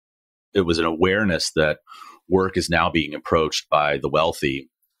It was an awareness that work is now being approached by the wealthy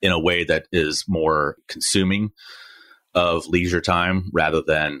in a way that is more consuming of leisure time rather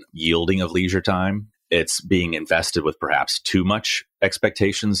than yielding of leisure time. It's being invested with perhaps too much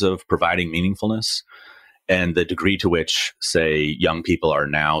expectations of providing meaningfulness. And the degree to which, say, young people are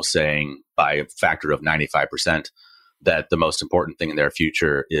now saying by a factor of 95% that the most important thing in their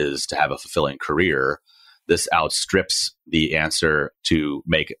future is to have a fulfilling career, this outstrips the answer to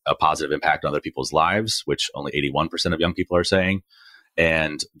make a positive impact on other people's lives, which only 81% of young people are saying,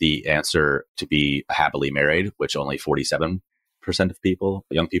 and the answer to be happily married, which only 47% of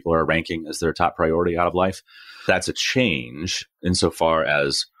young people are ranking as their top priority out of life. That's a change insofar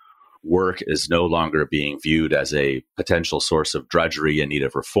as work is no longer being viewed as a potential source of drudgery in need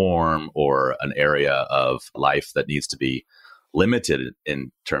of reform or an area of life that needs to be limited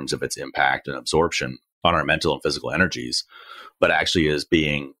in terms of its impact and absorption on our mental and physical energies, but actually is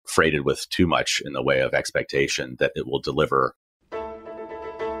being freighted with too much in the way of expectation that it will deliver.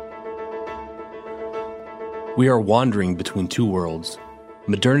 We are wandering between two worlds.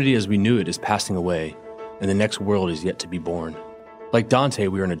 Modernity as we knew it is passing away, and the next world is yet to be born. Like Dante,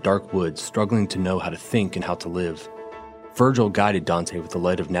 we are in a dark woods, struggling to know how to think and how to live. Virgil guided Dante with the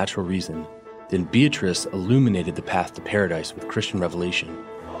light of natural reason. Then Beatrice illuminated the path to paradise with Christian revelation.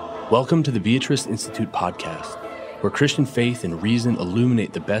 Welcome to the Beatrice Institute podcast, where Christian faith and reason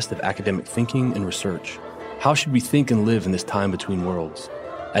illuminate the best of academic thinking and research. How should we think and live in this time between worlds?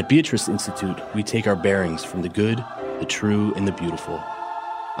 At Beatrice Institute, we take our bearings from the good, the true, and the beautiful.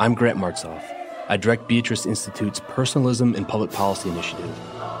 I'm Grant Martzoff. I direct Beatrice Institute's Personalism and Public Policy Initiative.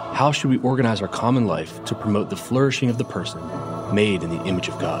 How should we organize our common life to promote the flourishing of the person made in the image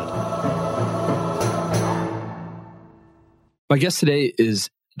of God? My guest today is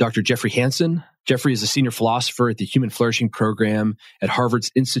Dr. Jeffrey Hansen. Jeffrey is a senior philosopher at the Human Flourishing Program at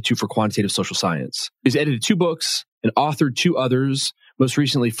Harvard's Institute for Quantitative Social Science. He's edited 2 books and authored 2 others, most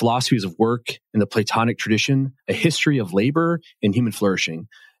recently Philosophies of Work in the Platonic Tradition, A History of Labor and Human Flourishing.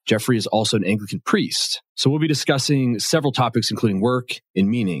 Jeffrey is also an Anglican priest. So we'll be discussing several topics, including work and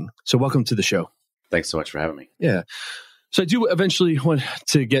meaning. So welcome to the show. Thanks so much for having me. Yeah. So I do eventually want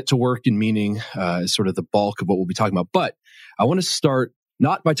to get to work and meaning as sort of the bulk of what we'll be talking about. But I want to start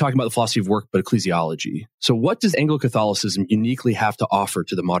not by talking about the philosophy of work, but ecclesiology. So what does Anglo-Catholicism uniquely have to offer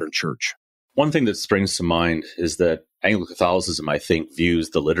to the modern church? One thing that springs to mind is that Anglo-Catholicism, I think, views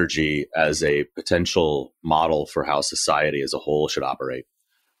the liturgy as a potential model for how society as a whole should operate.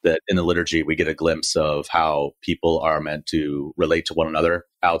 That in the liturgy, we get a glimpse of how people are meant to relate to one another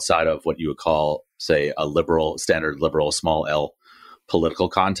outside of what you would call, say, a liberal, standard liberal, small L political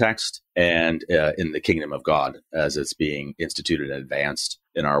context, and in the kingdom of God as it's being instituted and advanced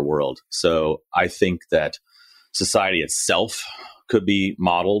in our world. So I think that society itself could be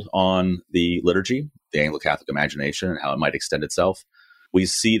modeled on the liturgy, the Anglo-Catholic imagination, and how it might extend itself. We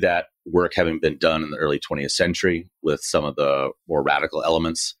see that work having been done in the early 20th century with some of the more radical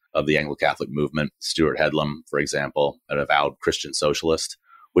elements of the Anglo-Catholic movement. Stuart Headlam, for example, an avowed Christian socialist,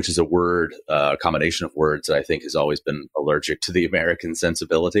 which is a word, a combination of words that I think has always been allergic to the American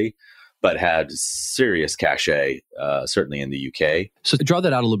sensibility, but had serious cachet, certainly in the UK. So to draw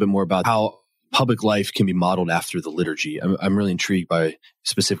that out a little bit more about how public life can be modeled after the liturgy, I'm really intrigued by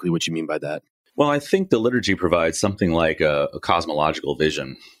specifically what you mean by that. Well, I think the liturgy provides something like a cosmological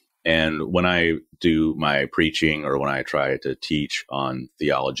vision. And when I do my preaching or when I try to teach on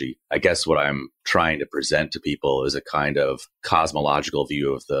theology, I guess what I'm trying to present to people is a kind of cosmological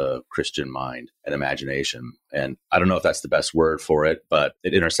view of the Christian mind and imagination. And I don't know if that's the best word for it, but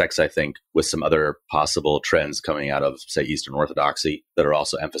it intersects, I think, with some other possible trends coming out of, say, Eastern Orthodoxy that are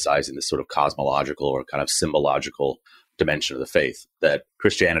also emphasizing this sort of cosmological or kind of symbological dimension of the faith, that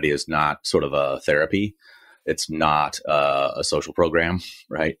Christianity is not sort of a therapy. It's not a social program,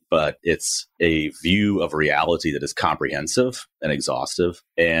 right? But it's a view of reality that is comprehensive and exhaustive.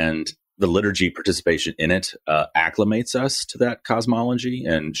 And the liturgy participation in it acclimates us to that cosmology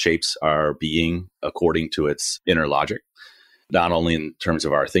and shapes our being according to its inner logic, not only in terms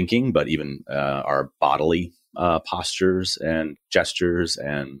of our thinking, but even our bodily postures and gestures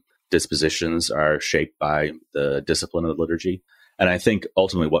and dispositions are shaped by the discipline of the liturgy. And I think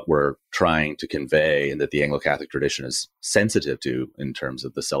ultimately what we're trying to convey and that the Anglo-Catholic tradition is sensitive to in terms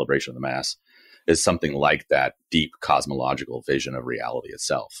of the celebration of the Mass is something like that deep cosmological vision of reality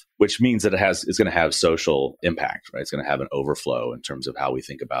itself, which means that it's going to have social impact, right? It's going to have an overflow in terms of how we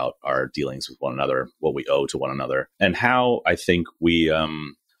think about our dealings with one another, what we owe to one another, and how I think we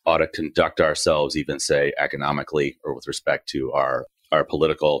ought to conduct ourselves, even say economically or with respect to our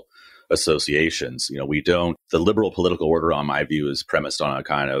political associations. The liberal political order, on my view, is premised on a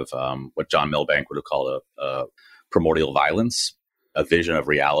kind of what John Milbank would have called a primordial violence, a vision of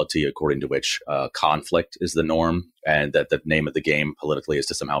reality according to which conflict is the norm, and that the name of the game politically is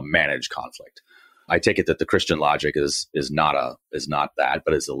to somehow manage conflict. I take it that the Christian logic is not that,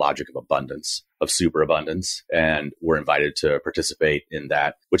 but is the logic of abundance, of superabundance, and we're invited to participate in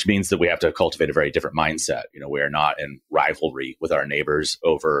that, which means that we have to cultivate a very different mindset. We are not in rivalry with our neighbors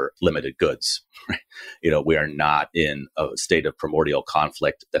over limited goods. We are not in a state of primordial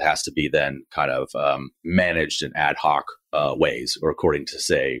conflict that has to be then kind of managed in ad hoc ways, or according to,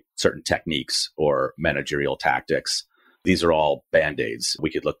 say, certain techniques or managerial tactics. These are all Band-Aids.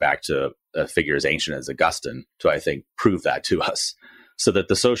 We could look back to a figure as ancient as Augustine to, I think, prove that to us. So that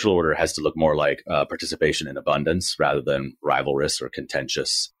the social order has to look more like participation in abundance rather than rivalrous or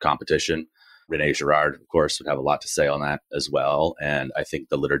contentious competition. René Girard, of course, would have a lot to say on that as well. And I think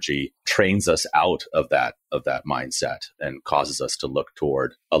the liturgy trains us out of that mindset and causes us to look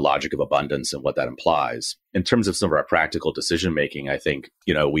toward a logic of abundance and what that implies. In terms of some of our practical decision making, I think,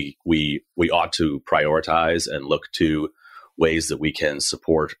 we ought to prioritize and look to ways that we can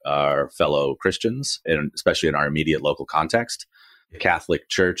support our fellow Christians, and especially in our immediate local context. The Catholic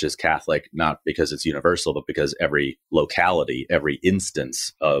Church is Catholic not because it's universal, but because every locality, every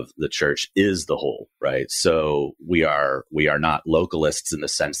instance of the church is the whole, right? So we are not localists in the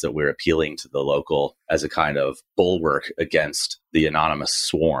sense that we're appealing to the local as a kind of bulwark against the anonymous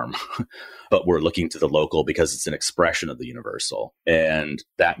swarm, but we're looking to the local because it's an expression of the universal. And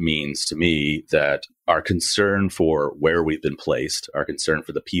that means to me that our concern for where we've been placed, our concern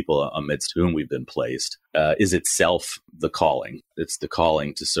for the people amidst whom we've been placed, is itself the calling. It's the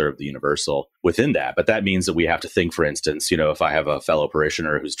calling to serve the universal within that. But that means that we have to think, for instance, if I have a fellow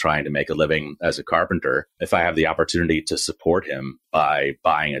parishioner who's trying to make a living as a carpenter, if I have the opportunity to support him by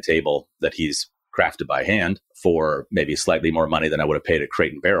buying a table that he's crafted by hand for maybe slightly more money than I would have paid at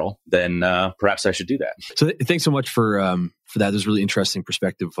Crate and Barrel, then perhaps I should do that. So thanks so much for that. There's a really interesting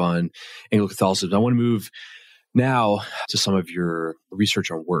perspective on Anglo-Catholicism. I want to move now to some of your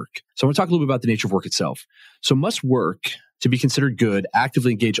research on work. So I want to talk a little bit about the nature of work itself. So must work, to be considered good,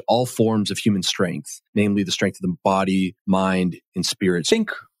 actively engage all forms of human strength, namely the strength of the body, mind, and spirit? I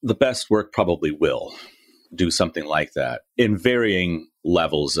think the best work probably will do something like that in varying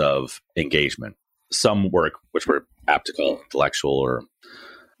levels of engagement. Some work, which we're apt to call intellectual or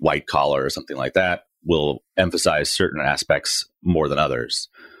white collar or something like that, will emphasize certain aspects more than others.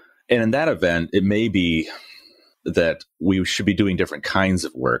 And in that event, it may be that we should be doing different kinds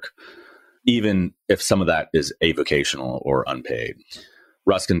of work, even if some of that is avocational or unpaid.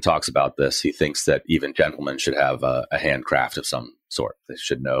 Ruskin talks about this. He thinks that even gentlemen should have a handcraft of some sort. They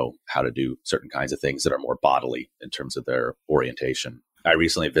should know how to do certain kinds of things that are more bodily in terms of their orientation. I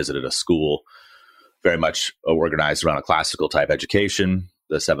recently visited a school very much organized around a classical type education,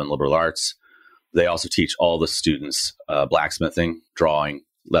 the 7 liberal arts. They also teach all the students blacksmithing, drawing,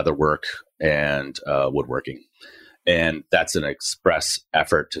 leatherwork, and woodworking. And that's an express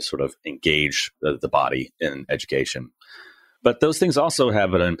effort to sort of engage the body in education. But those things also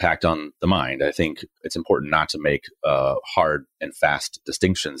have an impact on the mind. I think it's important not to make hard and fast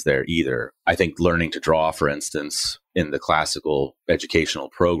distinctions there either. I think learning to draw, for instance, in the classical educational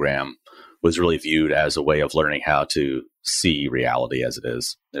program was really viewed as a way of learning how to see reality as it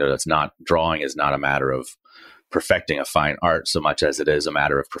is. Drawing is not a matter of perfecting a fine art so much as it is a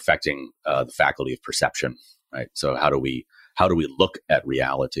matter of perfecting the faculty of perception, right? So how do we look at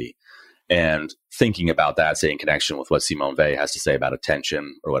reality? And thinking about that, say, in connection with what Simone Weil has to say about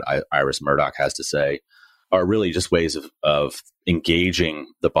attention, or what Iris Murdoch has to say, are really just ways of engaging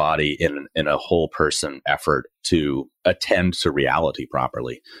the body in a whole person effort to attend to reality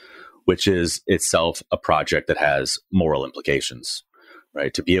properly, which is itself a project that has moral implications,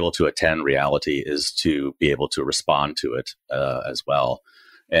 right? To be able to attend reality is to be able to respond to it as well.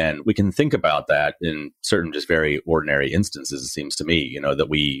 And we can think about that in certain just very ordinary instances, it seems to me, that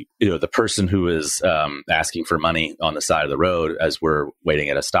the person who is asking for money on the side of the road as we're waiting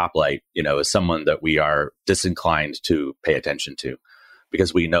at a stoplight, is someone that we are disinclined to pay attention to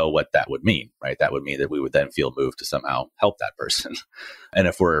because we know what that would mean, right? That would mean that we would then feel moved to somehow help that person. And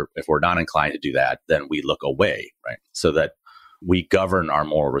if we're not inclined to do that, then we look away, right? So that we govern our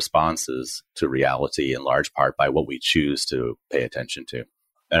moral responses to reality in large part by what we choose to pay attention to.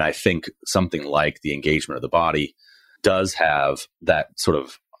 And I think something like the engagement of the body does have that sort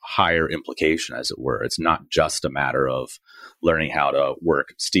of higher implication, as it were. It's not just a matter of learning how to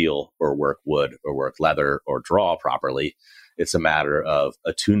work steel or work wood or work leather or draw properly. It's a matter of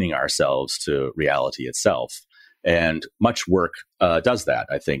attuning ourselves to reality itself And much work does that.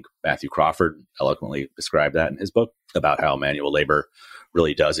 I think Matthew Crawford eloquently described that in his book about how manual labor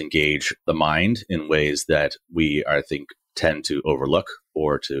really does engage the mind in ways that we, I think, tend to overlook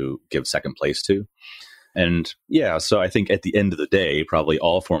or to give second place to. And yeah, so I think at the end of the day, probably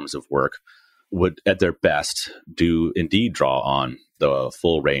all forms of work would, at their best, do indeed draw on the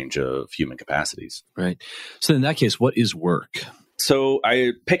full range of human capacities. Right. So in that case, what is work? So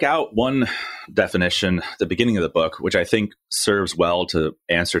I pick out one definition at the beginning of the book, which I think serves well to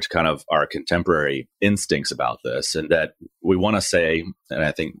answer to kind of our contemporary instincts about this, and that we want to say, and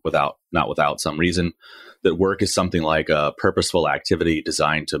I think not without some reason, that work is something like a purposeful activity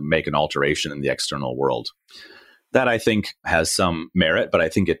designed to make an alteration in the external world. That I think has some merit, but I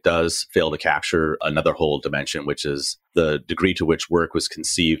think it does fail to capture another whole dimension, which is the degree to which work was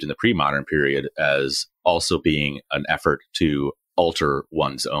conceived in the pre-modern period as also being an effort to alter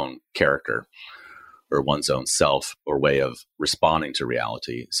one's own character or one's own self or way of responding to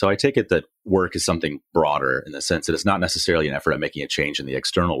reality. So I take it that work is something broader in the sense that it's not necessarily an effort at making a change in the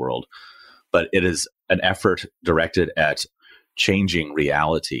external world, but it is an effort directed at changing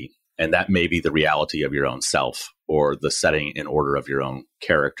reality. And that may be the reality of your own self or the setting in order of your own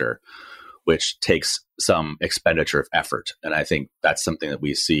character, which takes some expenditure of effort. And I think that's something that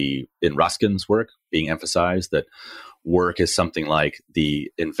we see in Ruskin's work being emphasized, that work is something like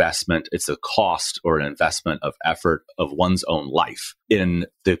the investment, it's a cost or an investment of effort of one's own life in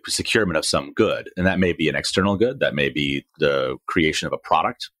the securement of some good. And that may be an external good, that may be the creation of a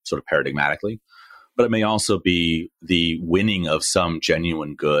product, sort of paradigmatically, but it may also be the winning of some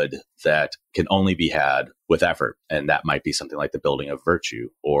genuine good that can only be had with effort. And that might be something like the building of virtue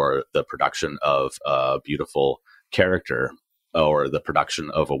or the production of a beautiful character or the production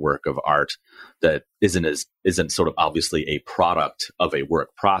of a work of art that isn't sort of obviously a product of a work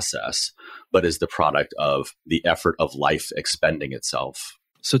process, but is the product of the effort of life expending itself.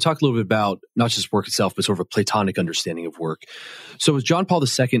 So talk a little bit about not just work itself, but sort of a Platonic understanding of work. So was John Paul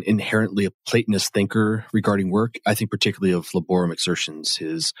II inherently a Platonist thinker regarding work? I think particularly of Laborem Exercens,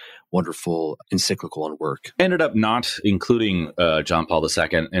 his wonderful encyclical on work. I ended up not including John Paul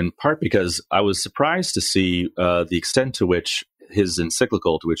II, in part because I was surprised to see the extent to which his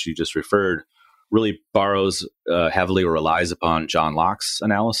encyclical, to which you just referred, really borrows heavily or relies upon John Locke's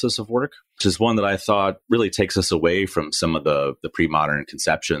analysis of work, which is one that I thought really takes us away from some of the pre-modern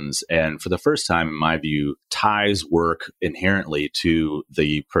conceptions. And for the first time, in my view, ties work inherently to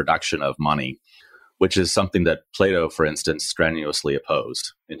the production of money, which is something that Plato, for instance, strenuously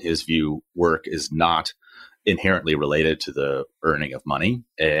opposed. In his view, work is not inherently related to the earning of money,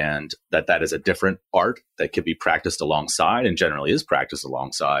 and that is a different art that can be practiced alongside and generally is practiced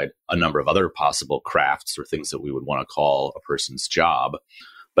alongside a number of other possible crafts or things that we would want to call a person's job.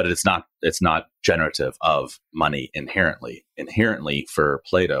 But it's not generative of money inherently. Inherently, for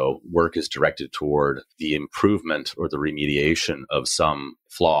Plato, work is directed toward the improvement or the remediation of some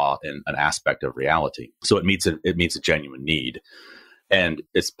flaw in an aspect of reality. So it meets a genuine need. And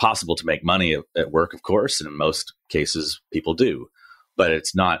it's possible to make money at work, of course, and in most cases people do, but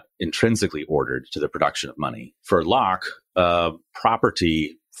it's not intrinsically ordered to the production of money. For Locke,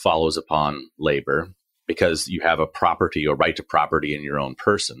 property follows upon labor because you have a property or right to property in your own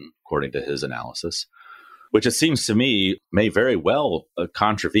person, according to his analysis, which it seems to me may very well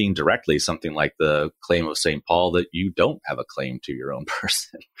contravene directly something like the claim of St. Paul that you don't have a claim to your own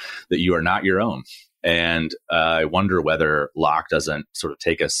person, that you are not your own. And I wonder whether Locke doesn't sort of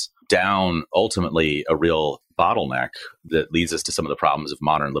take us down ultimately a real bottleneck that leads us to some of the problems of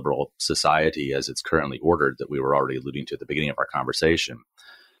modern liberal society as it's currently ordered that we were already alluding to at the beginning of our conversation.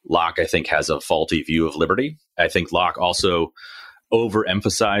 Locke, I think, has a faulty view of liberty. I think Locke also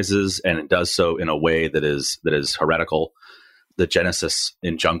overemphasizes, and it does so in a way that is heretical, the Genesis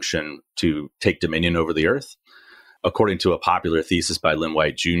injunction to take dominion over the earth. According to a popular thesis by Lynn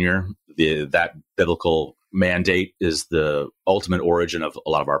White Jr., that biblical mandate is the ultimate origin of a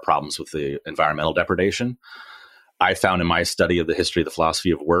lot of our problems with the environmental depredation. I found in my study of the history of the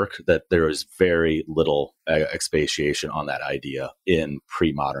philosophy of work that there is very little expatiation on that idea in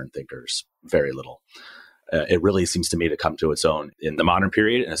pre-modern thinkers, very little. It really seems to me to come to its own in the modern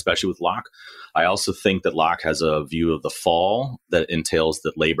period, and especially with Locke. I also think that Locke has a view of the fall that entails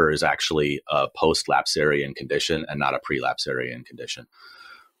that labor is actually a post-lapsarian condition and not a pre-lapsarian condition.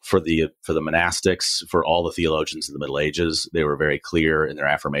 For the monastics, for all the theologians in the Middle Ages, they were very clear in their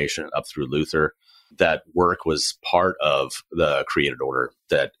affirmation up through Luther that work was part of the created order,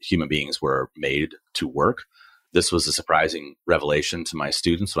 that human beings were made to work. This was a surprising revelation to my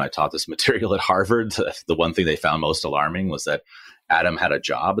students when I taught this material at Harvard. The one thing they found most alarming was that Adam had a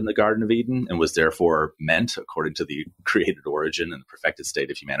job in the Garden of Eden and was therefore meant, according to the created origin and the perfected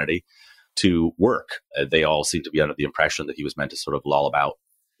state of humanity, to work. They all seem to be under the impression that he was meant to sort of loll about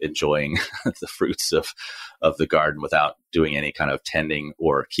enjoying the fruits of the garden without doing any kind of tending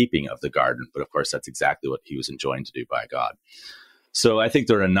or keeping of the garden. But of course, that's exactly what he was enjoined to do by God. So I think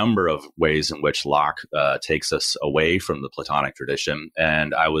there are a number of ways in which Locke takes us away from the Platonic tradition.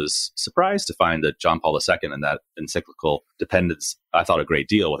 And I was surprised to find that John Paul II in that encyclical depended, I thought, a great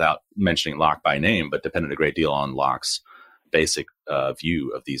deal, without mentioning Locke by name, but depended a great deal on Locke's basic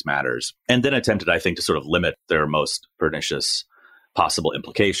view of these matters. And then attempted, I think, to sort of limit their most pernicious possible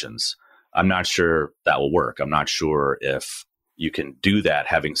implications. I'm not sure that will work. I'm not sure if you can do that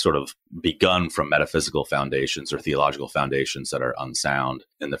having sort of begun from metaphysical foundations or theological foundations that are unsound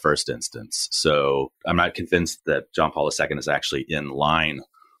in the first instance. So I'm not convinced that John Paul II is actually in line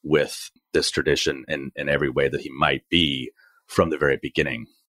with this tradition in every way that he might be from the very beginning.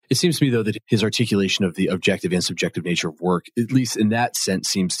 It seems to me, though, that his articulation of the objective and subjective nature of work, at least in that sense,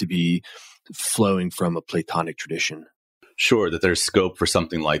 seems to be flowing from a Platonic tradition. Sure, that there's scope for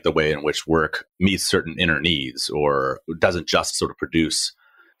something like the way in which work meets certain inner needs, or doesn't just sort of produce,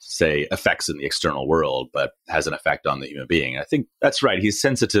 say, effects in the external world, but has an effect on the human being. I think that's right. He's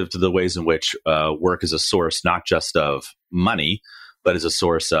sensitive to the ways in which work is a source not just of money, but is a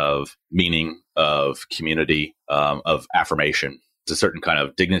source of meaning, of community, of affirmation. It's a certain kind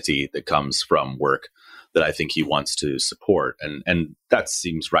of dignity that comes from work that I think he wants to support. And that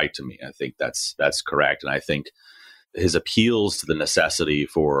seems right to me. I think that's correct. And I think his appeals to the necessity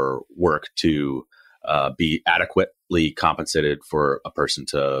for work to be adequately compensated for a person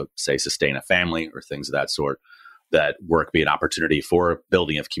to, say, sustain a family or things of that sort, that work be an opportunity for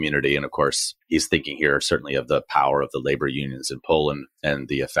building of community. And of course, he's thinking here certainly of the power of the labor unions in Poland and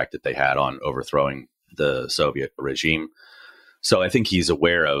the effect that they had on overthrowing the Soviet regime. So I think he's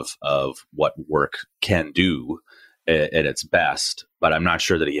aware of what work can do at its best, but I'm not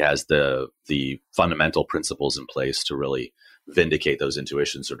sure that he has the fundamental principles in place to really vindicate those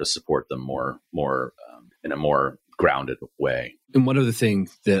intuitions or to support them more in a more grounded way. And one other thing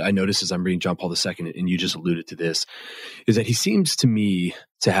that I noticed as I'm reading John Paul II, and you just alluded to this, is that he seems to me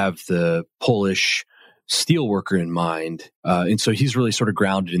to have the Polish steelworker in mind. And so he's really sort of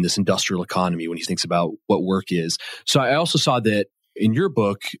grounded in this industrial economy when he thinks about what work is. So I also saw that in your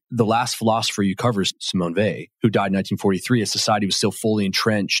book, the last philosopher you cover is Simone Weil, who died in 1943 as society was still fully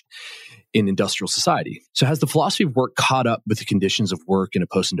entrenched in industrial society. So has the philosophy of work caught up with the conditions of work in a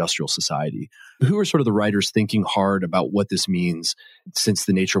post-industrial society? Who are sort of the writers thinking hard about what this means since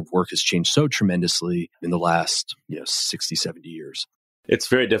the nature of work has changed so tremendously in the last 60, 70 years? It's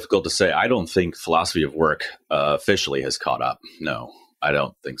very difficult to say. I don't think philosophy of work officially has caught up. No, I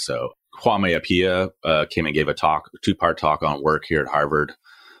don't think so. Kwame Appiah came and gave a two-part talk on work here at Harvard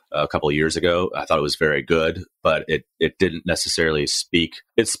a couple of years ago. I thought it was very good, but it didn't necessarily speak.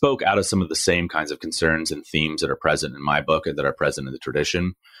 It spoke out of some of the same kinds of concerns and themes that are present in my book and that are present in the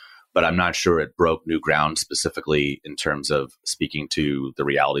tradition. But I'm not sure it broke new ground specifically in terms of speaking to the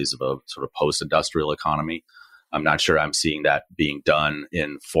realities of a sort of post-industrial economy. I'm not sure I'm seeing that being done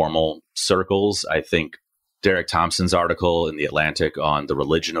in formal circles. I think Derek Thompson's article in The Atlantic on the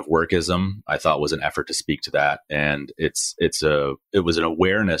religion of workism, I thought was an effort to speak to that. And it was an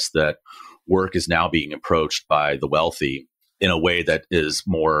awareness that work is now being approached by the wealthy in a way that is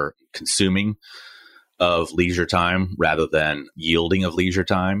more consuming of leisure time rather than yielding of leisure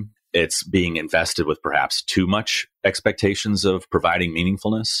time. It's being invested with perhaps too much expectations of providing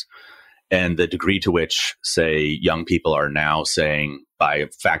meaningfulness. And the degree to which, say, young people are now saying by a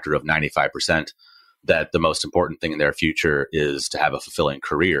factor of 95%, that the most important thing in their future is to have a fulfilling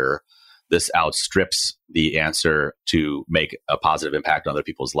career, this outstrips the answer to make a positive impact on other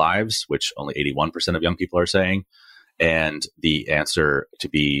people's lives, which only 81% of young people are saying, and the answer to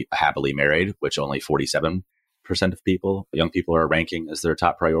be happily married, which only 47% of young people are ranking as their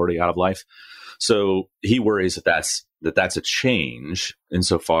top priority out of life. So he worries that that's a change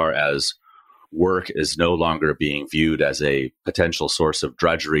insofar as work is no longer being viewed as a potential source of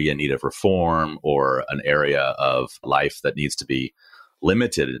drudgery in need of reform or an area of life that needs to be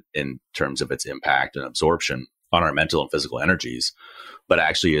limited in terms of its impact and absorption on our mental and physical energies, but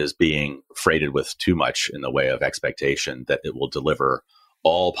actually is being freighted with too much in the way of expectation that it will deliver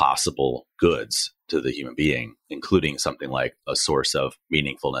all possible goods to the human being, including something like a source of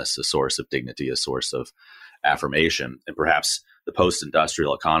meaningfulness, a source of dignity, a source of affirmation. And perhaps the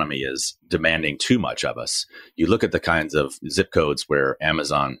post-industrial economy is demanding too much of us. You look at the kinds of zip codes where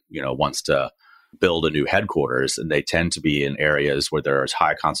Amazon, wants to build a new headquarters, and they tend to be in areas where there's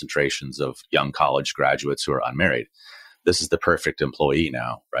high concentrations of young college graduates who are unmarried. this is the perfect employee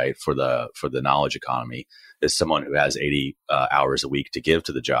now, right? For the knowledge economy, is someone who has 80 hours a week to give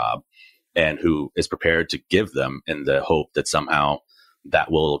to the job and who is prepared to give them in the hope that somehow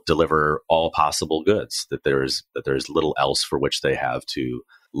that will deliver all possible goods, that there's little else for which they have to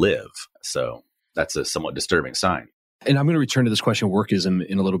live. So that's a somewhat disturbing sign. And I'm going to return to this question of workism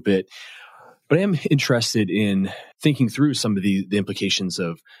in a little bit, but I am interested in thinking through some of the implications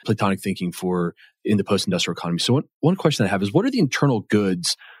of Platonic thinking in the post-industrial economy. So one question I have is, what are the internal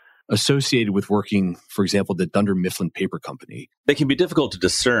goods associated with working, for example, the Dunder Mifflin Paper Company? They can be difficult to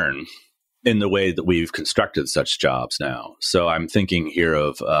discern in the way that we've constructed such jobs now. So I'm thinking here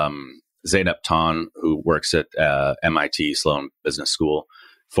of Zeynep Ton, who works at MIT Sloan Business School,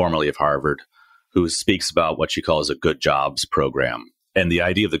 formerly of Harvard, who speaks about what she calls a good jobs program. And the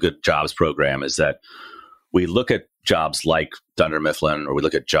idea of the good jobs program is that we look at jobs like Dunder Mifflin, or we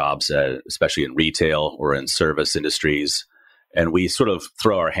look at jobs, especially in retail or in service industries, and we sort of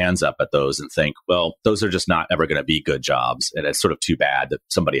throw our hands up at those and think, well, those are just not ever going to be good jobs. And it's sort of too bad that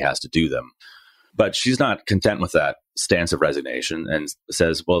somebody has to do them. But she's not content with that stance of resignation and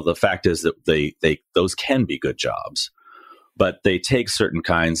says, well, the fact is that those can be good jobs, but they take certain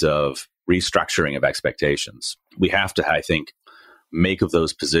kinds of restructuring of expectations. We have to, I think, make of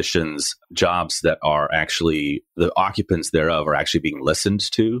those positions jobs that are actually, the occupants thereof are actually being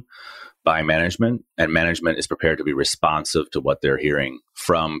listened to by management, and management is prepared to be responsive to what they're hearing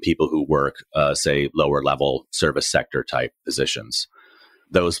from people who work, say, lower level service sector type positions.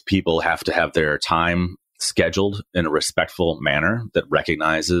 Those people have to have their time scheduled in a respectful manner that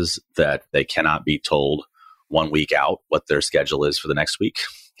recognizes that they cannot be told 1 week out what their schedule is for the next week,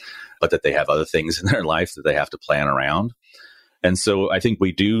 but that they have other things in their life that they have to plan around. And so I think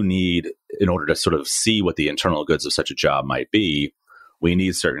we do need, in order to sort of see what the internal goods of such a job might be, we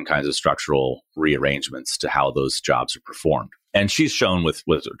need certain kinds of structural rearrangements to how those jobs are performed. And she's shown with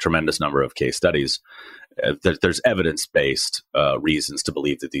a tremendous number of case studies that there's evidence-based reasons to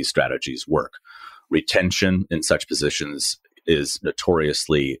believe that these strategies work. Retention in such positions is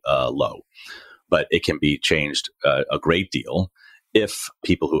notoriously low, but it can be changed a great deal if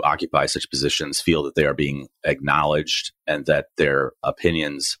people who occupy such positions feel that they are being acknowledged and that their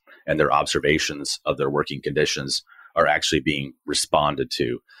opinions and their observations of their working conditions are actually being responded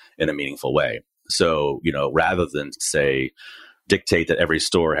to in a meaningful way. So, rather than dictate that every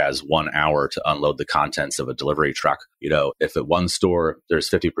store has 1 hour to unload the contents of a delivery truck, if at one store there's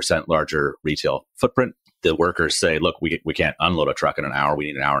 50% larger retail footprint, the workers say, look, we can't unload a truck in an hour, we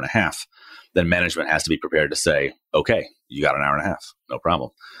need an hour and a half. Then management has to be prepared to say, okay, you got an hour and a half, no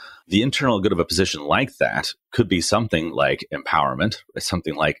problem. The internal good of a position like that could be something like empowerment,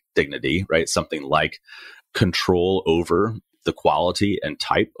 something like dignity, right? Something like control over the quality and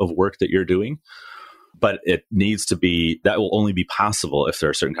type of work that you're doing. But it needs to be, that will only be possible if there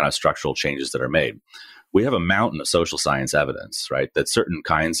are certain kind of structural changes that are made. We have a mountain of social science evidence, right, that certain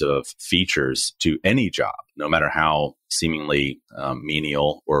kinds of features to any job, no matter how seemingly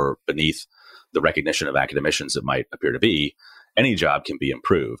menial or beneath the recognition of academicians it might appear to be, any job can be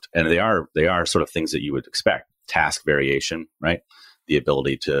improved. And they are sort of things that you would expect. Task variation, right? The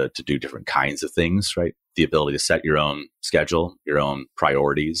ability to do different kinds of things, right? The ability to set your own schedule, your own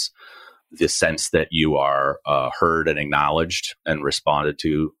priorities, the sense that you are heard and acknowledged and responded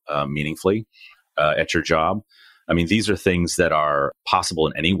to meaningfully at your job. I mean, these are things that are possible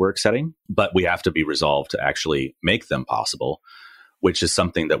in any work setting, but we have to be resolved to actually make them possible, which is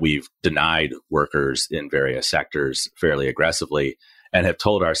something that we've denied workers in various sectors fairly aggressively and have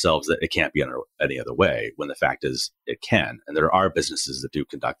told ourselves that it can't be any other way, when the fact is it can. And there are businesses that do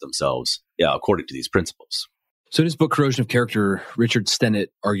conduct themselves according to these principles. So in his book, Corrosion of Character, Richard Stennett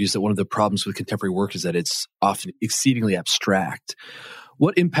argues that one of the problems with contemporary work is that it's often exceedingly abstract.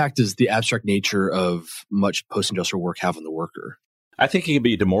 What impact does the abstract nature of much post-industrial work have on the worker? I think it can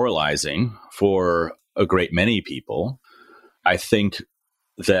be demoralizing for a great many people. I think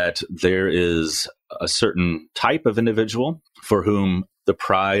that there is a certain type of individual for whom the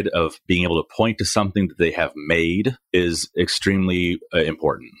pride of being able to point to something that they have made is extremely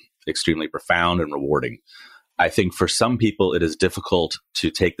important, extremely profound and rewarding. I think for some people, it is difficult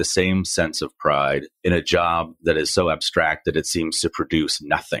to take the same sense of pride in a job that is so abstract that it seems to produce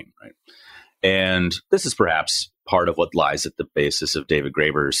nothing, right? And this is perhaps part of what lies at the basis of David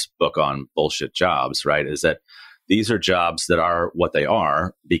Graeber's book on bullshit jobs, right? Is that these are jobs that are what they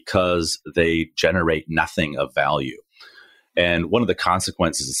are because they generate nothing of value. And one of the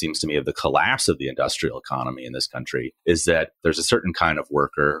consequences, it seems to me, of the collapse of the industrial economy in this country is that there's a certain kind of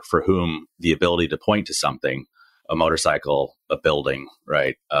worker for whom the ability to point to something, a motorcycle, a building,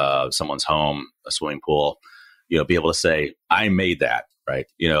 right, someone's home, a swimming pool, be able to say, I made that, right?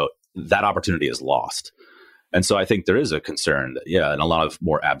 That opportunity is lost. And so I think there is a concern that, in a lot of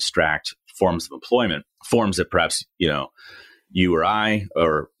more abstract forms of employment, forms that perhaps, you or I,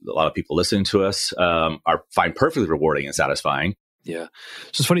 or a lot of people listening to us, find perfectly rewarding and satisfying. Yeah.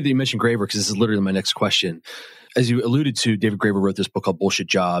 So it's funny that you mentioned Graeber, because this is literally my next question. As you alluded to, David Graeber wrote this book called Bullshit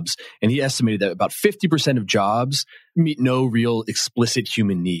Jobs, and he estimated that about 50% of jobs meet no real explicit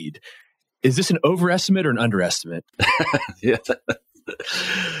human need. Is this an overestimate or an underestimate? Yeah.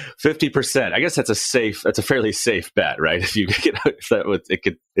 50%. I guess that's a fairly safe bet, right? If you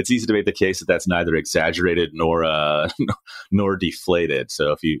it's easy to make the case that that's neither exaggerated nor deflated.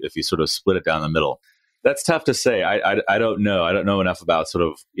 So if you sort of split it down the middle, that's tough to say. I don't know. I don't know enough about sort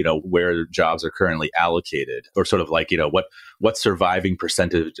of, where jobs are currently allocated, or sort of like, what surviving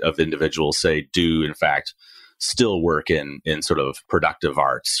percentage of individuals say do in fact still work in sort of productive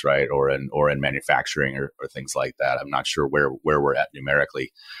arts, right? Or in manufacturing or things like that. I'm not sure where we're at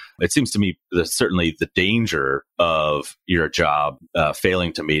numerically. It seems to me that certainly the danger of your job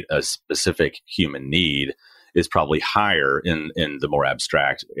failing to meet a specific human need is probably higher in the more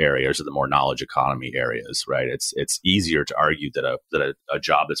abstract areas or the more knowledge economy areas, right? It's easier to argue that a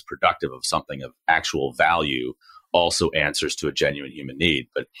job that's productive of something of actual value also answers to a genuine human need.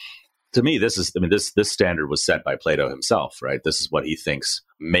 But to me, this standard was set by Plato himself, right? This is what he thinks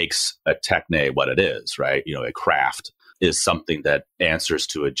makes a techne what it is, right? A craft is something that answers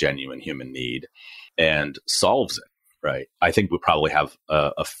to a genuine human need and solves it, right? I think we probably have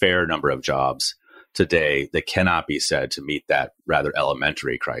a fair number of jobs today that cannot be said to meet that rather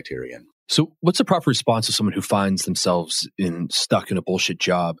elementary criterion. So what's the proper response to someone who finds themselves stuck in a bullshit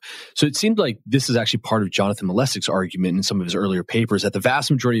job? So it seemed like this is actually part of Jonathan Malesic's argument in some of his earlier papers, that the vast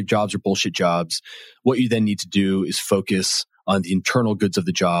majority of jobs are bullshit jobs. What you then need to do is focus on the internal goods of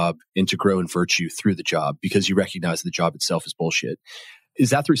the job and to grow in virtue through the job, because you recognize that the job itself is bullshit.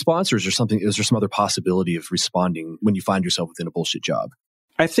 Is that the response, or is there some other possibility of responding when you find yourself within a bullshit job?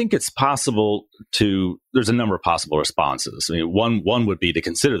 I think it's possible there's a number of possible responses. I mean, one would be to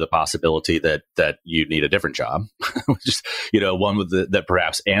consider the possibility that you need a different job, which is, one that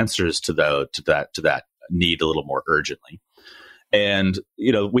perhaps answers to that need a little more urgently. And,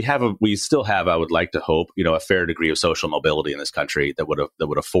 we still have, I would like to hope, a fair degree of social mobility in this country that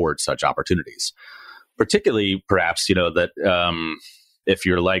would afford such opportunities. Particularly, perhaps, that if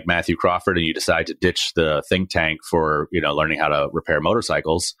you're like Matthew Crawford and you decide to ditch the think tank for, learning how to repair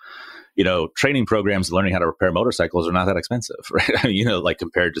motorcycles, training programs learning how to repair motorcycles are not that expensive, right? I mean, like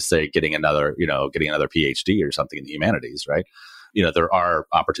compared to, say, getting another PhD or something in the humanities, right? There are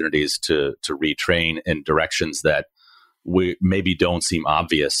opportunities to retrain in directions that we maybe don't seem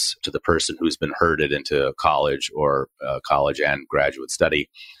obvious to the person who's been herded into college or college and graduate study,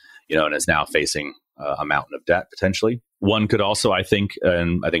 and is now facing a mountain of debt potentially. One could also, I think,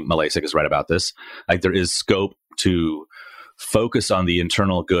 and I think Malesic is right about this, like there is scope to focus on the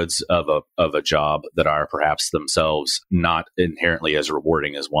internal goods of a job that are perhaps themselves not inherently as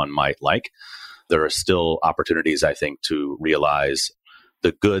rewarding as one might like. There are still opportunities, I think, to realize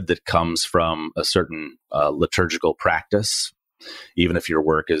the good that comes from a certain liturgical practice. Even if your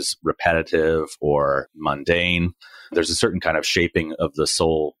work is repetitive or mundane, there's a certain kind of shaping of the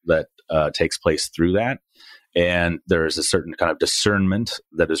soul that takes place through that. And there is a certain kind of discernment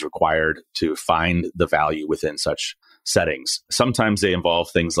that is required to find the value within such settings. Sometimes they involve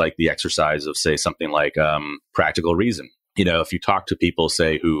things like the exercise of, say, something like practical reason. If you talk to people,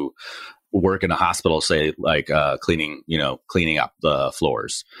 say, who work in a hospital, say, like cleaning up the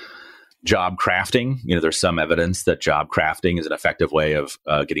floors, job crafting, there's some evidence that job crafting is an effective way of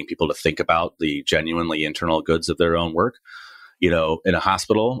getting people to think about the genuinely internal goods of their own work. In a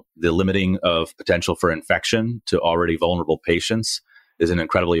hospital, the limiting of potential for infection to already vulnerable patients is an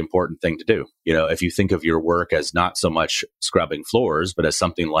incredibly important thing to do. If you think of your work as not so much scrubbing floors, but as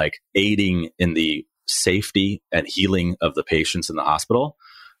something like aiding in the safety and healing of the patients in the hospital,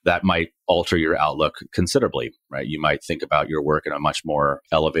 that might alter your outlook considerably, right? You might think about your work in a much more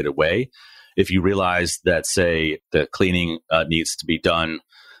elevated way. If you realize that, say, the cleaning needs to be done,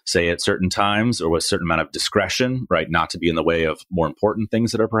 say, at certain times or with a certain amount of discretion, right? Not to be in the way of more important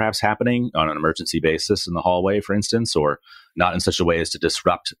things that are perhaps happening on an emergency basis in the hallway, for instance, or not in such a way as to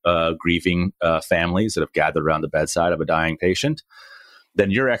disrupt grieving families that have gathered around the bedside of a dying patient, then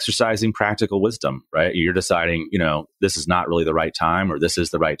you're exercising practical wisdom, right? You're deciding, this is not really the right time, or this is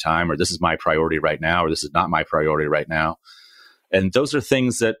the right time, or this is my priority right now, or this is not my priority right now. And those are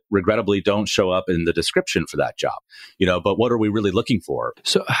things that regrettably don't show up in the description for that job, but what are we really looking for?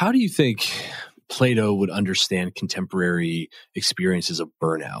 So how do you think Plato would understand contemporary experiences of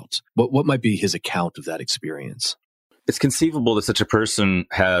burnout? What might be his account of that experience? It's conceivable that such a person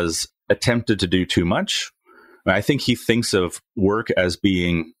has attempted to do too much. I think he thinks of work as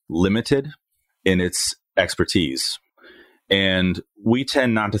being limited in its expertise. And we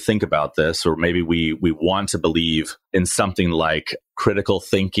tend not to think about this, or maybe we want to believe in something like critical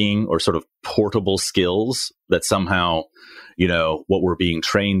thinking or sort of portable skills that somehow, what we're being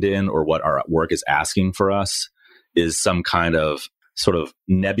trained in or what our work is asking for us is some kind of sort of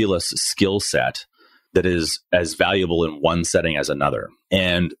nebulous skill set that is as valuable in one setting as another.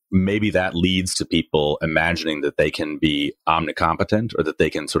 And maybe that leads to people imagining that they can be omnicompetent or that they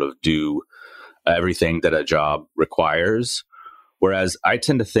can sort of do everything that a job requires. Whereas I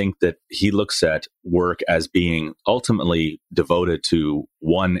tend to think that he looks at work as being ultimately devoted to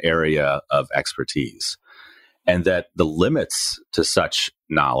one area of expertise, and that the limits to such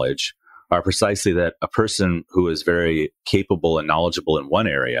knowledge are precisely that a person who is very capable and knowledgeable in one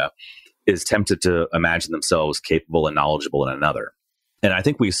area is tempted to imagine themselves capable and knowledgeable in another. And I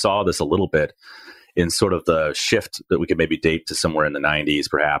think we saw this a little bit in sort of the shift that we could maybe date to somewhere in the 90s,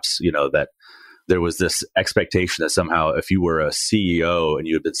 perhaps, that there was this expectation that somehow if you were a CEO and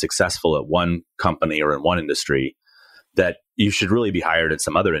you had been successful at one company or in one industry, that you should really be hired in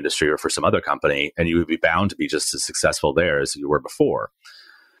some other industry or for some other company, and you would be bound to be just as successful there as you were before.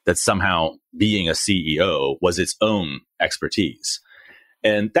 That somehow being a CEO was its own expertise.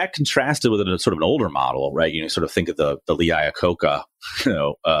 And that contrasted with a sort of an older model, right? You sort of think of the Lee Iacocca,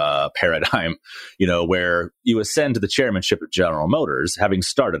 paradigm, where you ascend to the chairmanship of General Motors, having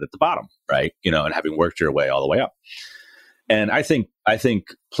started at the bottom, right? And having worked your way all the way up. And I think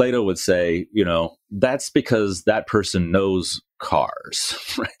Plato would say, that's because that person knows cars,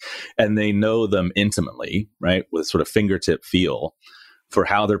 right? And they know them intimately, right? With sort of fingertip feel for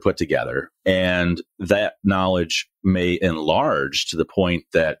how they're put together. And that knowledge may enlarge to the point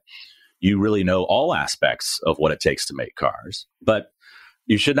that you really know all aspects of what it takes to make cars. But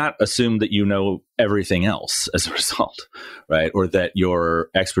you should not assume that you know everything else as a result, right? Or that your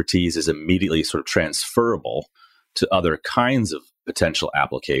expertise is immediately sort of transferable to other kinds of potential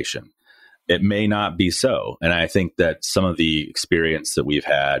application. It may not be so. And I think that some of the experience that we've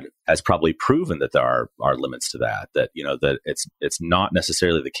had has probably proven that there are limits to that, that it's not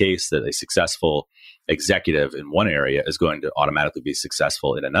necessarily the case that a successful executive in one area is going to automatically be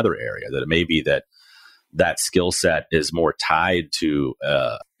successful in another area, that it may be that skill set is more tied to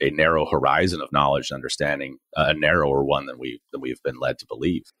a narrow horizon of knowledge and understanding, a narrower one than we've been led to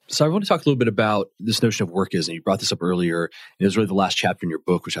believe. So I want to talk a little bit about this notion of workism. You brought this up earlier, and it was really the last chapter in your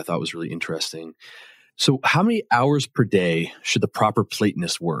book, which I thought was really interesting. So how many hours per day should the proper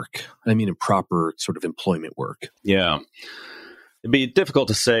Platonist work? I mean, in proper sort of employment work. Yeah. It'd be difficult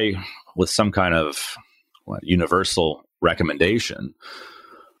to say with some kind of universal recommendation.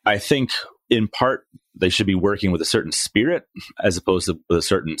 I think in part, they should be working with a certain spirit as opposed to with a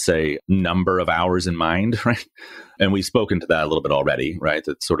certain, say, number of hours in mind, right? And we've spoken to that a little bit already, right?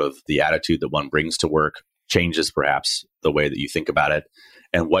 That sort of the attitude that one brings to work changes perhaps the way that you think about it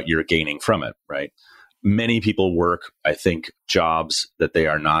and what you're gaining from it, right? Many people work, I think, jobs that they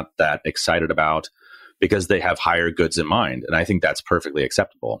are not that excited about because they have higher goods in mind. And I think that's perfectly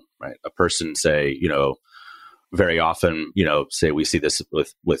acceptable, right? A person, say, very often, say we see this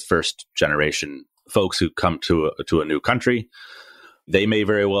with first generation folks who come to a new country. They may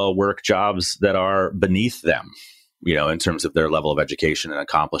very well work jobs that are beneath them, in terms of their level of education and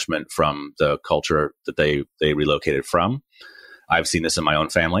accomplishment from the culture that they relocated from. I've seen this in my own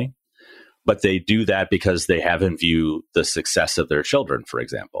family, but they do that because they have in view the success of their children, for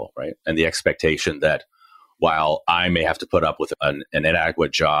example, right? And the expectation that while I may have to put up with an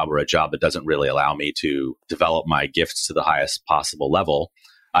inadequate job or a job that doesn't really allow me to develop my gifts to the highest possible level,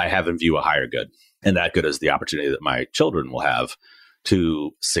 I have in view a higher good. And that good is the opportunity that my children will have to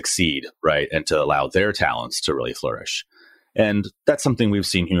succeed, right? And to allow their talents to really flourish. And that's something we've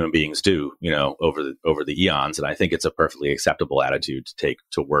seen human beings do, over the eons. And I think it's a perfectly acceptable attitude to take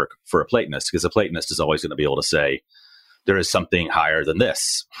to work for a Platonist, because a Platonist is always going to be able to say, there is something higher than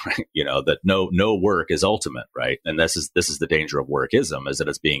this, right? That no work is ultimate, right? And this is the danger of workism, is that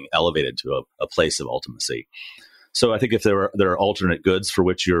it's being elevated to a place of ultimacy. So I think if there are alternate goods for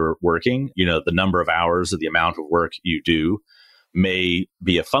which you're working, the number of hours or the amount of work you do may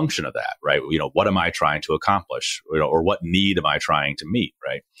be a function of that, right? What am I trying to accomplish, or what need am I trying to meet,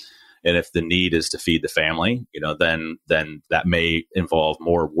 right? And if the need is to feed the family, then that may involve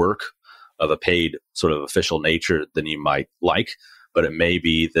more work of a paid sort of official nature than you might like. but it may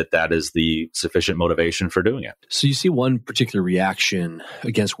be that that is the sufficient motivation for doing it. So you see one particular reaction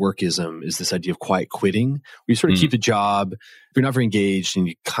against workism is this idea of quiet quitting, where you sort of keep the job, you're not very engaged, and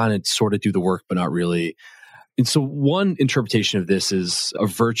you kind of sort of do the work, but not really. And so one interpretation of this is a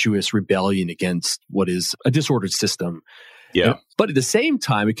virtuous rebellion against what is a disordered system. Yeah. But at the same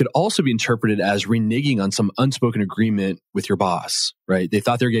time, it could also be interpreted as reneging on some unspoken agreement with your boss, right? They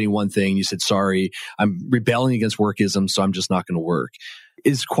thought they were getting one thing. You said, sorry, I'm rebelling against workism, so I'm just not going to work.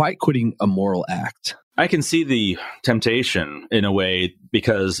 Is quiet quitting a moral act? I can see the temptation in a way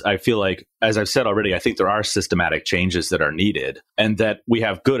because I feel like, as I've said already, I think there are systematic changes that are needed and that we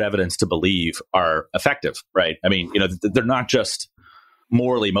have good evidence to believe are effective, right? I mean, they're not just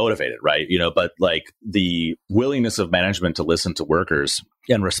morally motivated, right? But like the willingness of management to listen to workers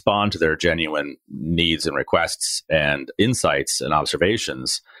and respond to their genuine needs and requests and insights and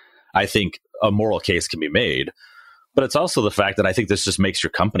observations, I think a moral case can be made. But it's also the fact that I think this just makes your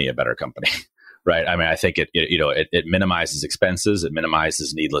company a better company, right? I mean, I think it minimizes expenses, it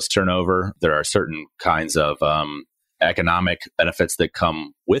minimizes needless turnover. There are certain kinds of economic benefits that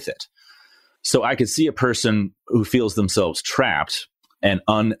come with it. So I could see a person who feels themselves trapped and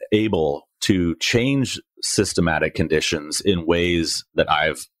unable to change systematic conditions in ways that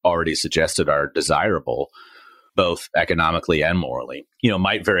I've already suggested are desirable, both economically and morally,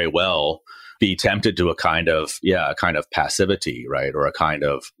 might very well be tempted to a kind of passivity, right? Or a kind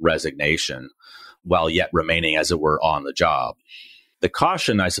of resignation while yet remaining, as it were, on the job. The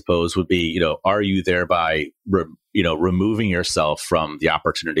caution, I suppose, would be, are you thereby, removing yourself from the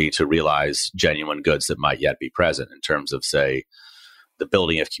opportunity to realize genuine goods that might yet be present in terms of, say, the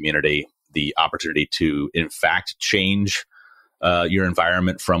building of community, the opportunity to, in fact, change your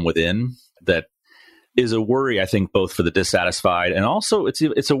environment from within? That is a worry, I think, both for the dissatisfied and also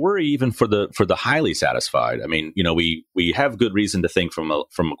it's a worry even for the highly satisfied. I mean, we have good reason to think from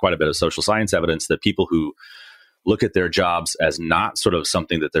quite a bit of social science evidence that people who look at their jobs as not sort of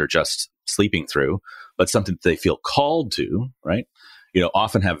something that they're just sleeping through, but something that they feel called to, right?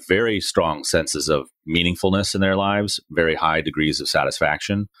 Often have very strong senses of meaningfulness in their lives, very high degrees of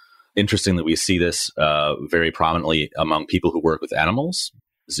satisfaction. Interesting that we see this very prominently among people who work with animals,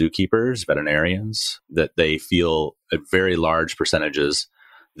 zookeepers, veterinarians, that they feel at very large percentages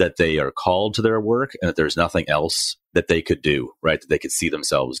that they are called to their work and that there's nothing else that they could do, right? That they could see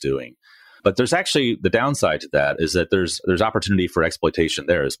themselves doing. But there's actually the downside to that is that there's opportunity for exploitation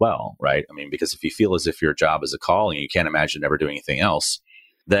there as well, right? I mean, because if you feel as if your job is a calling, you can't imagine ever doing anything else,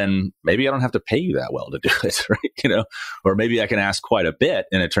 then maybe I don't have to pay you that well to do it, right? Or maybe I can ask quite a bit,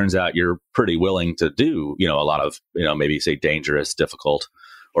 and it turns out you're pretty willing to do, a lot of, maybe say dangerous, difficult,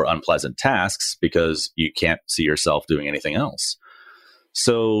 or unpleasant tasks because you can't see yourself doing anything else.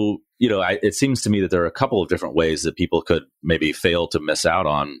 So, it seems to me that there are a couple of different ways that people could maybe fail to miss out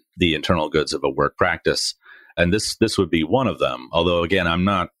on the internal goods of a work practice. And this would be one of them. Although, again, I'm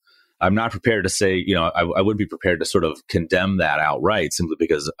not prepared to say, I wouldn't be prepared to sort of condemn that outright simply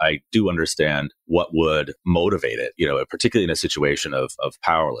because I do understand what would motivate it, particularly in a situation of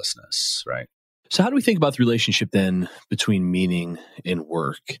powerlessness, right? So how do we think about the relationship then between meaning and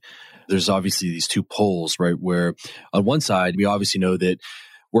work? There's obviously these two poles, right? Where on one side, we obviously know that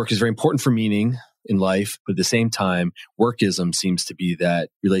work is very important for meaning in life, but at the same time, workism seems to be that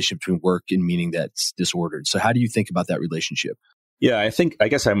relationship between work and meaning that's disordered. So how do you think about that relationship? Yeah, I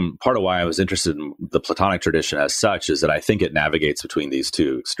guess I'm part of why I was interested in the Platonic tradition as such is that I think it navigates between these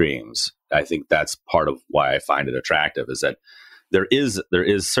two extremes. I think that's part of why I find it attractive is that there is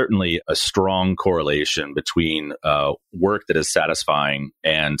certainly a strong correlation between work that is satisfying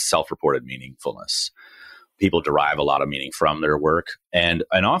and self-reported meaningfulness. People derive a lot of meaning from their work. And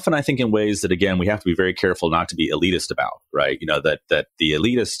often I think in ways that, again, we have to be very careful not to be elitist about, right? That the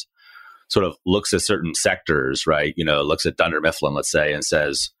elitist sort of looks at certain sectors, right? Looks at Dunder Mifflin, let's say, and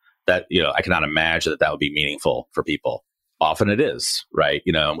says that, I cannot imagine that would be meaningful for people. Often it is, right?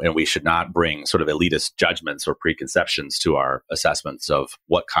 And we should not bring sort of elitist judgments or preconceptions to our assessments of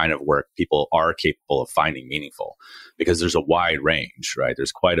what kind of work people are capable of finding meaningful, because there's a wide range, right?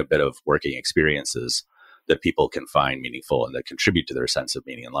 There's quite a bit of working experiences that people can find meaningful and that contribute to their sense of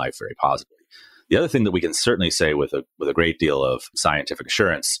meaning in life very positively. The other thing that we can certainly say with a great deal of scientific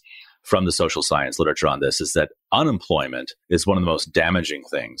assurance from the social science literature on this is that unemployment is one of the most damaging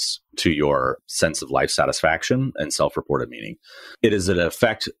things to your sense of life satisfaction and self-reported meaning. It is an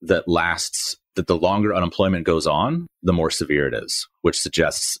effect that lasts, that the longer unemployment goes on, the more severe it is, which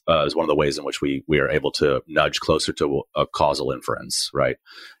suggests is one of the ways in which we are able to nudge closer to a causal inference, right?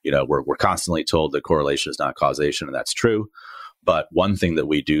 We're constantly told that correlation is not causation, and that's true. But one thing that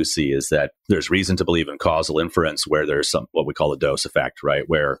we do see is that there's reason to believe in causal inference where there's some, what we call a dose effect, right?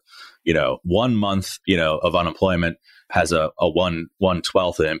 Where, 1 month, of unemployment has a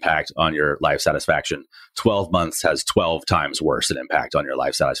 1/12 impact on your life satisfaction. 12 months has 12 times worse an impact on your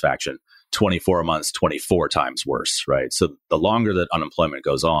life satisfaction. 24 months, 24 times worse, right? So the longer that unemployment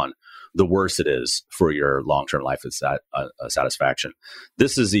goes on, the worse it is for your long-term life satisfaction.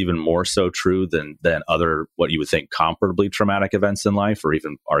 This is even more so true than other, what you would think, comparably traumatic events in life, or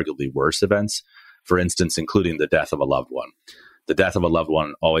even arguably worse events. For instance, including the death of a loved one. The death of a loved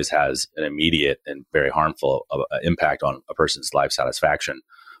one always has an immediate and very harmful impact on a person's life satisfaction.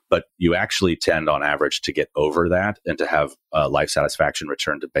 But you actually tend, on average, to get over that and to have life satisfaction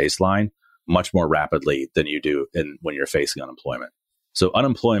return to baseline much more rapidly than you do when you're facing unemployment. So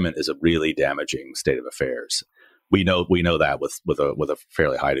unemployment is a really damaging state of affairs. We know that with a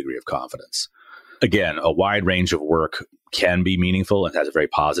fairly high degree of confidence. Again, a wide range of work can be meaningful and has a very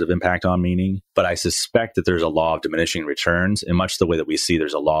positive impact on meaning. But I suspect that there's a law of diminishing returns, in much the way that we see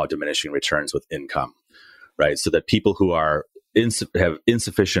there's a law of diminishing returns with income, right? So that people who have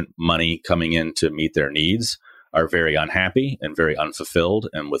insufficient money coming in to meet their needs are very unhappy and very unfulfilled,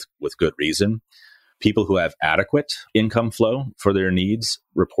 and with good reason. People who have adequate income flow for their needs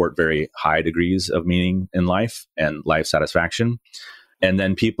report very high degrees of meaning in life and life satisfaction. And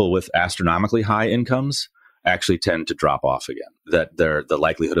then people with astronomically high incomes actually tend to drop off again. That the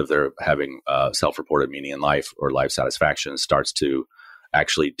likelihood of their having self-reported meaning in life or life satisfaction starts to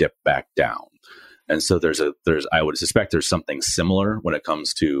actually dip back down. And so I would suspect there's something similar when it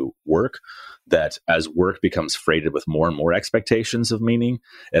comes to work, that as work becomes freighted with more and more expectations of meaning,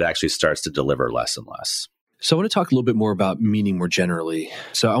 it actually starts to deliver less and less. So I want to talk a little bit more about meaning more generally.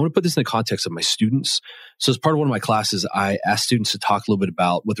 So I want to put this in the context of my students. So as part of one of my classes, I asked students to talk a little bit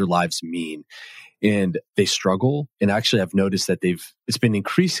about what their lives mean. And they struggle. And actually, I've noticed that it's been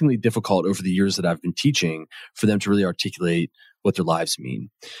increasingly difficult over the years that I've been teaching for them to really articulate what their lives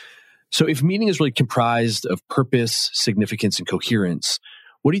mean. So if meaning is really comprised of purpose, significance, and coherence,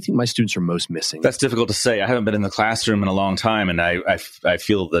 what do you think my students are most missing? That's difficult to say. I haven't been in the classroom in a long time, and I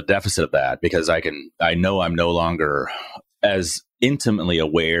feel the deficit of that, because I know I'm no longer as intimately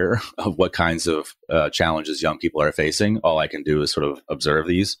aware of what kinds of challenges young people are facing. All I can do is sort of observe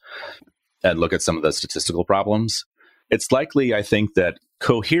these and look at some of the statistical problems. It's likely, I think, that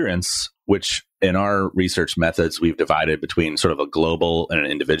coherence, which in our research methods we've divided between sort of a global and an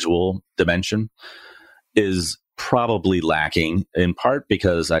individual dimension, is probably lacking, in part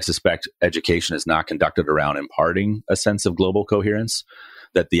because I suspect education is not conducted around imparting a sense of global coherence,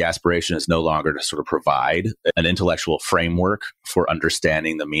 that the aspiration is no longer to sort of provide an intellectual framework for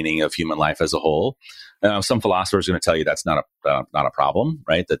understanding the meaning of human life as a whole. Some philosophers are going to tell you that's not a problem,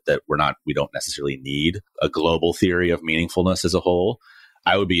 right? That we don't necessarily need a global theory of meaningfulness as a whole.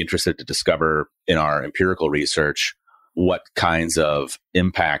 I would be interested to discover in our empirical research what kinds of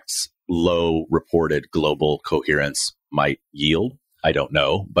impacts low reported global coherence might yield. I don't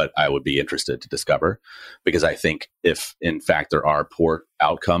know, but I would be interested to discover, because I think if in fact there are poor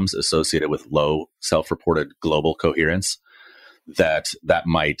outcomes associated with low self-reported global coherence, that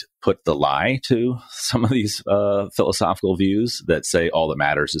might put the lie to some of these philosophical views that say all that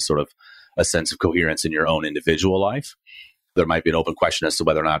matters is sort of a sense of coherence in your own individual life. There might be an open question as to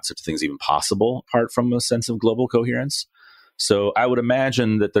whether or not such a thing is even possible apart from a sense of global coherence. So I would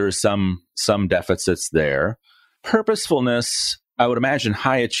imagine that there is some deficits there. Purposefulness, I would imagine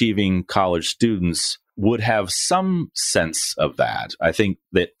high-achieving college students would have some sense of that. I think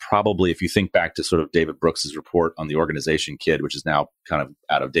that probably if you think back to sort of David Brooks's report on the organization kid, which is now kind of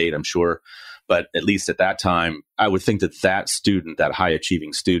out of date, I'm sure, but at least at that time, I would think that student, that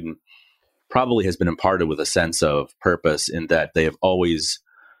high-achieving student, probably has been imparted with a sense of purpose, in that they have always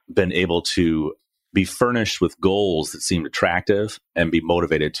been able to be furnished with goals that seemed attractive and be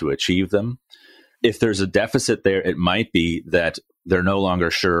motivated to achieve them. If there's a deficit there, it might be that they're no longer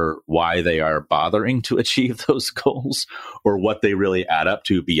sure why they are bothering to achieve those goals, or what they really add up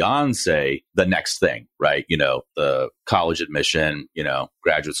to beyond, say, the next thing, right? The college admission,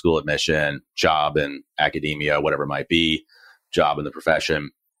 graduate school admission, job in academia, whatever it might be, job in the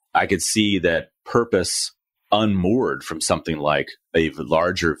profession. I could see that purpose unmoored from something like a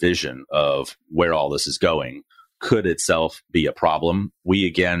larger vision of where all this is going could itself be a problem. We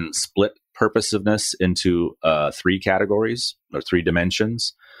again split purposiveness into 3 categories or 3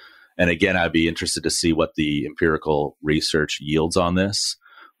 dimensions. And again, I'd be interested to see what the empirical research yields on this.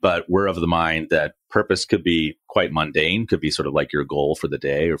 But we're of the mind that purpose could be quite mundane, could be sort of like your goal for the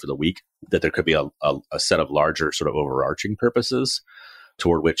day or for the week, that there could be a set of larger sort of overarching purposes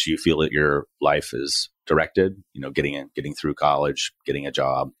toward which you feel that your life is directed, getting through college, getting a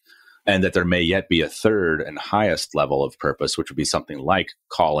job, and that there may yet be a third and highest level of purpose, which would be something like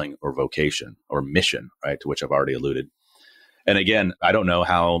calling or vocation or mission, right? To which I've already alluded. And again, I don't know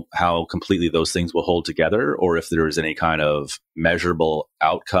how completely those things will hold together, or if there is any kind of measurable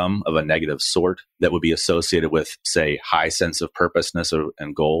outcome of a negative sort that would be associated with, say, high sense of purposeness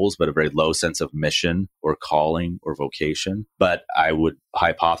and goals, but a very low sense of mission or calling or vocation. But I would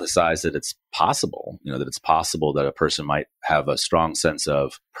hypothesize that it's possible, that a person might have a strong sense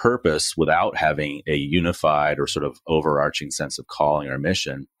of purpose without having a unified or sort of overarching sense of calling or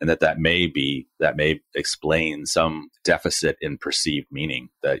mission, and that may explain some deficit in perceived meaning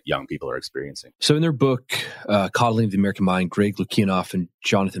that young people are experiencing. So in their book, Coddling the American Mind, Greg Lukianoff and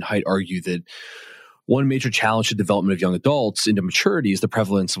Jonathan Haidt argue that one major challenge to development of young adults into maturity is the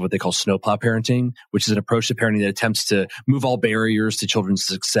prevalence of what they call snowplow parenting, which is an approach to parenting that attempts to move all barriers to children's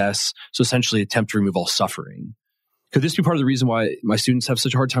success. So essentially attempt to remove all suffering. Could this be part of the reason why my students have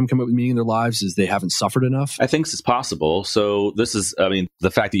such a hard time coming up with meaning in their lives, is they haven't suffered enough? I think it's possible. So this is,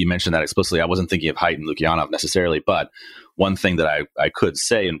 the fact that you mentioned that explicitly, I wasn't thinking of Haidt and Lukianoff necessarily, but one thing that I could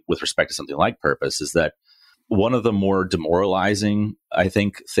say, and with respect to something like purpose, is that one of the more demoralizing, I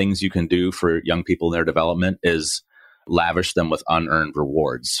think, things you can do for young people in their development is lavish them with unearned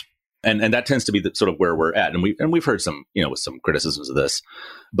rewards. And that tends to be sort of where we're at. And we've heard some, with some criticisms of this,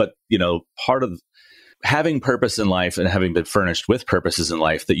 but, part of having purpose in life and having been furnished with purposes in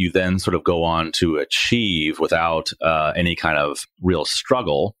life that you then sort of go on to achieve without any kind of real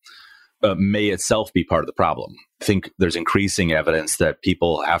struggle may itself be part of the problem. I think there's increasing evidence that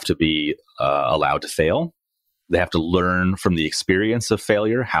people have to be allowed to fail. They have to learn from the experience of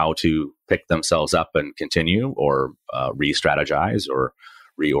failure how to pick themselves up and continue, or re-strategize or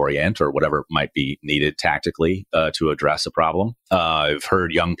reorient, or whatever might be needed tactically to address a problem. I've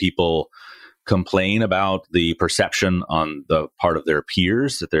heard young people complain about the perception on the part of their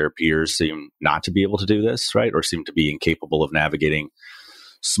peers that their peers seem not to be able to do this, right? Or seem to be incapable of navigating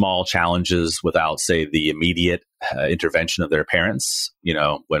small challenges without, say, the immediate intervention of their parents.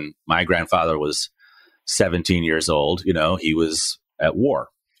 When my grandfather was 17 years old, he was at war,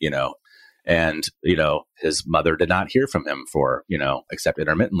 and, his mother did not hear from him for, except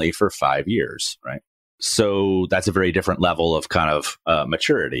intermittently for 5 years, right? So that's a very different level of kind of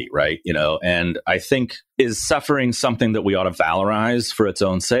maturity, right? And I think, is suffering something that we ought to valorize for its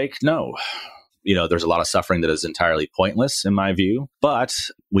own sake? No. There's a lot of suffering that is entirely pointless in my view, but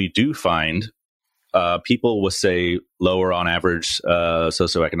we do find people with, say, lower on average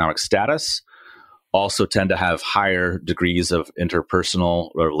socioeconomic status also tend to have higher degrees of interpersonal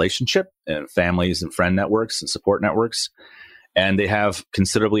relationship and families and friend networks and support networks. And they have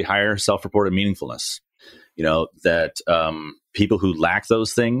considerably higher self-reported meaningfulness. That people who lack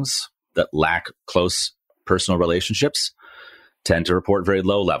those things, that lack close personal relationships, tend to report very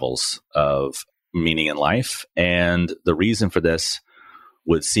low levels of meaning in life. And the reason for this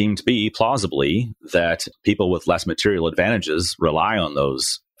would seem to be, plausibly, that people with less material advantages rely on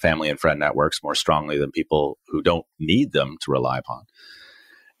those family and friend networks more strongly than people who don't need them to rely upon.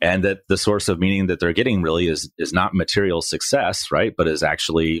 And that the source of meaning that they're getting really is not material success, right? But is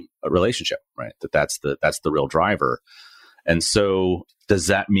actually a relationship, right? That's the real driver. And so does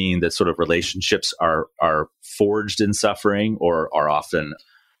that mean that sort of relationships are forged in suffering, or are often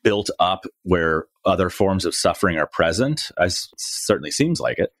built up where other forms of suffering are present? It certainly seems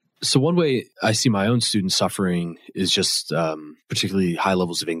like it. So one way I see my own students suffering is just particularly high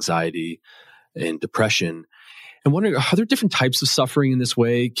levels of anxiety and depression. I'm wondering, are there different types of suffering in this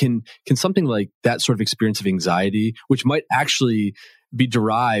way? Can something like that sort of experience of anxiety, which might actually be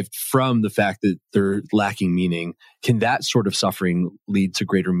derived from the fact that they're lacking meaning, can that sort of suffering lead to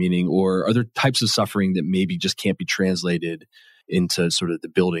greater meaning? Or are there types of suffering that maybe just can't be translated into sort of the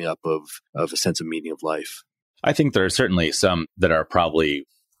building up of a sense of meaning of life? I think there are certainly some that are probably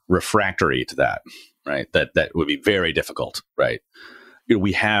refractory to that, right? That would be very difficult, right?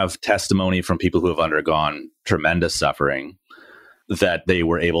 We have testimony from people who have undergone tremendous suffering that they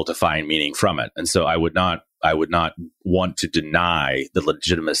were able to find meaning from it. And so I would not want to deny the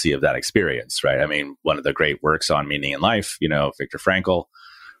legitimacy of that experience, right? I mean, one of the great works on meaning in life, Viktor Frankl,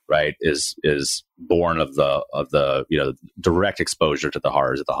 right, is born of the direct exposure to the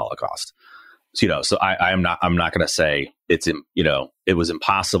horrors of the Holocaust. So I'm not going to say it was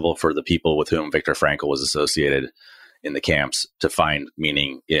impossible for the people with whom Viktor Frankl was associated in the camps to find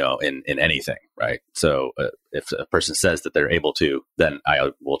meaning, in anything, right? So if a person says that they're able to, then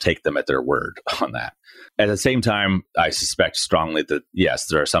I will take them at their word on that. At the same time, I suspect strongly that, yes,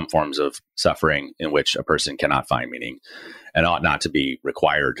 there are some forms of suffering in which a person cannot find meaning and ought not to be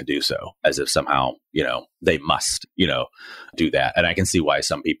required to do so, as if somehow, they must, do that. And I can see why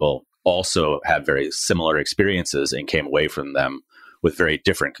some people also have very similar experiences and came away from them with very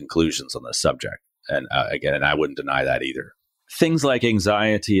different conclusions on this subject. And again, I wouldn't deny that either. Things like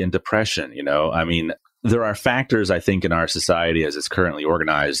anxiety and depression, there are factors, I think, in our society as it's currently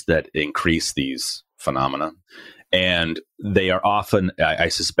organized that increase these phenomena. And they are often, I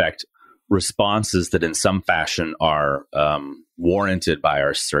suspect, responses that in some fashion are warranted by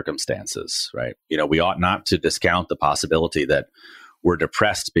our circumstances, right? We ought not to discount the possibility that we're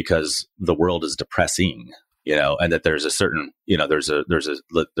depressed because the world is depressing, and that there's a certain, there's a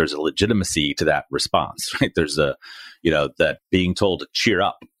legitimacy to that response, right? There's that being told to cheer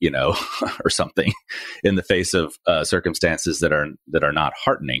up, or something in the face of circumstances that are not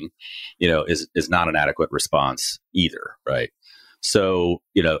heartening, is not an adequate response either, right? So,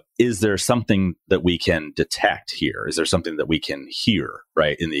 is there something that we can detect here? Is there something that we can hear,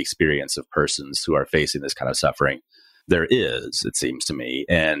 right, in the experience of persons who are facing this kind of suffering? There is, it seems to me.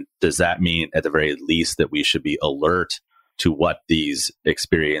 And does that mean at the very least that we should be alert to what these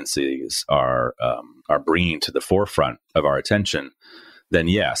experiences are bringing to the forefront of our attention? Then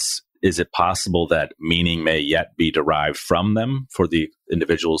yes. Is it possible that meaning may yet be derived from them for the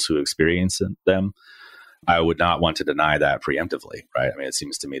individuals who experience them? I would not want to deny that preemptively, right? It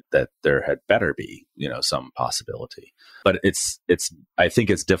seems to me that there had better be, some possibility. But I think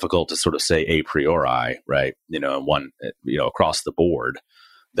it's difficult to sort of say a priori, right? Across the board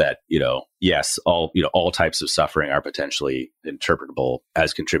that, yes, all types of suffering are potentially interpretable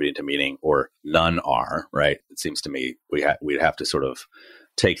as contributing to meaning, or none are, right? It seems to me we'd have to sort of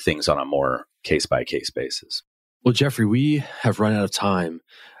take things on a more case-by-case basis. Well, Jeffrey, we have run out of time.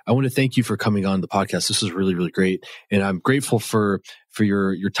 I want to thank you for coming on the podcast. This is really, really great. And I'm grateful for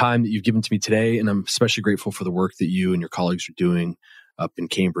your time that you've given to me today. And I'm especially grateful for the work that you and your colleagues are doing up in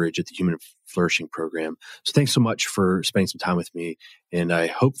Cambridge at the Human Flourishing Program. So thanks so much for spending some time with me. And I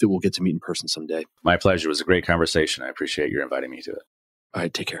hope that we'll get to meet in person someday. My pleasure. It was a great conversation. I appreciate your inviting me to it. All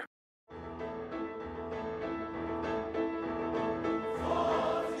right. Take care.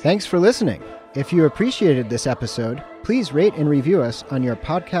 Thanks for listening. If you appreciated this episode, please rate and review us on your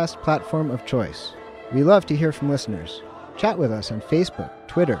podcast platform of choice. We love to hear from listeners. Chat with us on Facebook,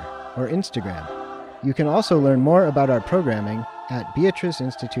 Twitter, or Instagram. You can also learn more about our programming at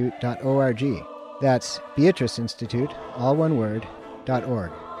beatriceinstitute.org. That's Beatrice Institute, all one word,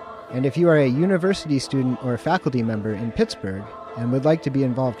 .org. And if you are a university student or faculty member in Pittsburgh and would like to be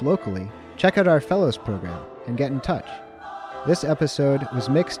involved locally, check out our Fellows program and get in touch. This episode was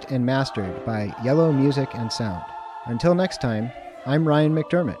mixed and mastered by Yellow Music and Sound. Until next time, I'm Ryan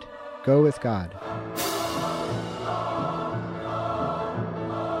McDermott. Go with God.